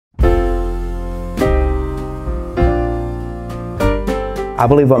I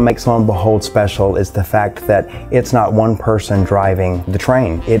believe what makes Lowe and Behold special is the fact that it's not one person driving the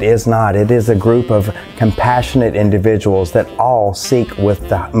train. It is not. It is a group of compassionate individuals that all seek with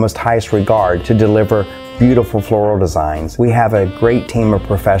the most highest regard to deliver beautiful floral designs. We have a great team of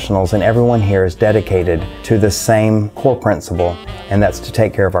professionals, and everyone here is dedicated to the same core principle, and that's to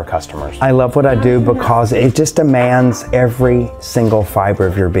take care of our customers. I love what I do because it just demands every single fiber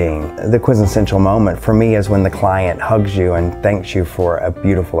of your being. The quintessential moment for me is when the client hugs you and thanks you for a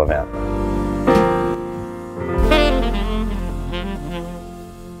beautiful event.